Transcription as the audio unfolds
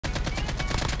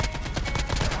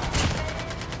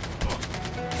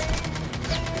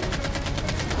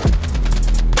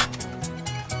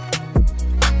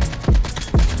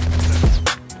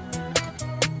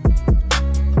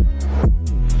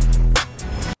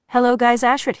Hello guys,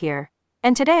 Ashrit here.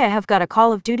 And today I have got a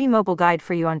Call of Duty mobile guide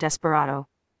for you on Desperado,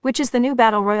 which is the new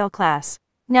Battle Royale class.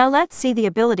 Now let's see the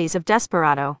abilities of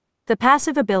Desperado. The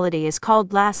passive ability is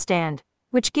called Last Stand,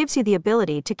 which gives you the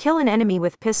ability to kill an enemy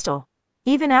with pistol.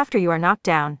 Even after you are knocked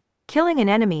down, killing an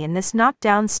enemy in this knocked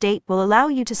down state will allow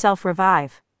you to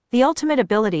self-revive. The ultimate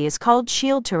ability is called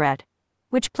Shield Turret,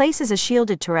 which places a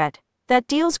shielded turret that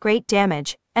deals great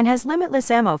damage and has limitless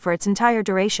ammo for its entire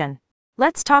duration.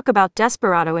 Let's talk about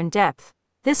Desperado in depth.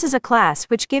 This is a class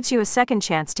which gives you a second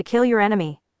chance to kill your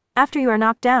enemy after you are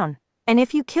knocked down. And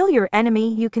if you kill your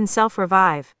enemy, you can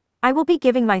self-revive. I will be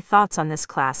giving my thoughts on this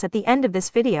class at the end of this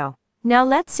video. Now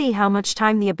let's see how much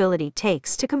time the ability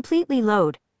takes to completely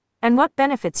load, and what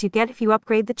benefits you get if you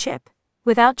upgrade the chip.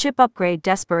 Without chip upgrade,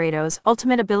 Desperado's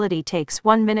ultimate ability takes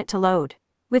 1 minute to load.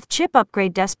 With chip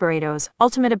upgrade, Desperado's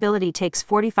ultimate ability takes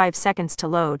 45 seconds to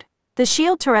load. The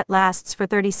shield turret lasts for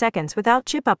 30 seconds without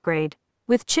chip upgrade.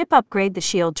 With chip upgrade, the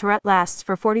shield turret lasts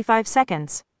for 45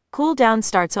 seconds. Cooldown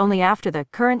starts only after the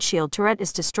current shield turret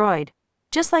is destroyed,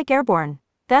 just like Airborne.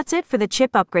 That's it for the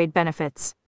chip upgrade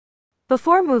benefits.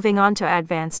 Before moving on to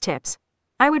advanced tips,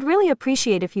 I would really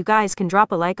appreciate if you guys can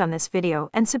drop a like on this video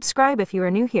and subscribe if you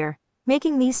are new here.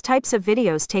 Making these types of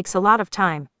videos takes a lot of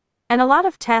time and a lot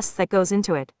of tests that goes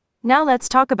into it. Now let's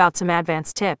talk about some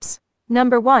advanced tips.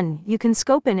 Number 1, you can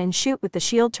scope in and shoot with the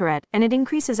shield turret and it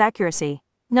increases accuracy.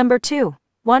 Number 2,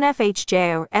 one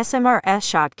FHJ or SMRS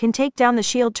shot can take down the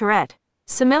shield turret.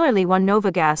 Similarly, one Nova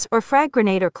Gas or frag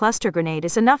grenade or cluster grenade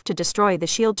is enough to destroy the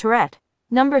shield turret.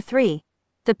 Number 3,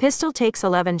 the pistol takes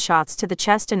 11 shots to the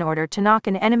chest in order to knock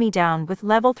an enemy down with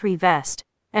level 3 vest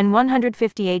and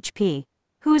 150 HP,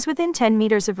 who is within 10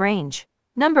 meters of range.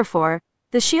 Number 4,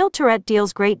 the shield turret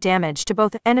deals great damage to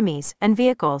both enemies and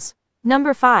vehicles.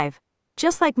 Number 5,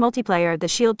 just like multiplayer, the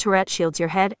shield turret shields your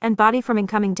head and body from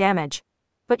incoming damage,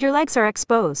 but your legs are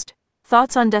exposed.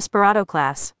 Thoughts on Desperado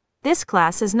class? This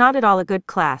class is not at all a good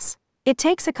class. It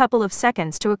takes a couple of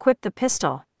seconds to equip the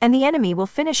pistol, and the enemy will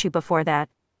finish you before that.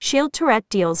 Shield turret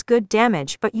deals good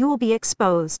damage, but you will be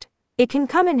exposed. It can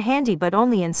come in handy, but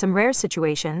only in some rare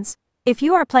situations. If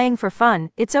you are playing for fun,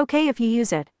 it's okay if you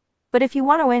use it. But if you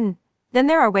want to win, then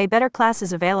there are way better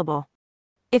classes available.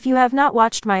 If you have not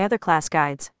watched my other class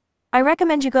guides, I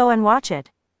recommend you go and watch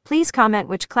it. Please comment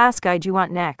which class guide you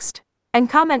want next. And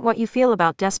comment what you feel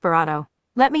about Desperado.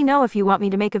 Let me know if you want me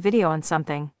to make a video on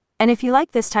something. And if you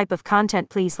like this type of content,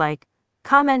 please like,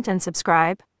 comment and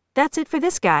subscribe. That's it for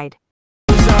this guide.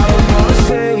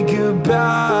 Say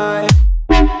goodbye.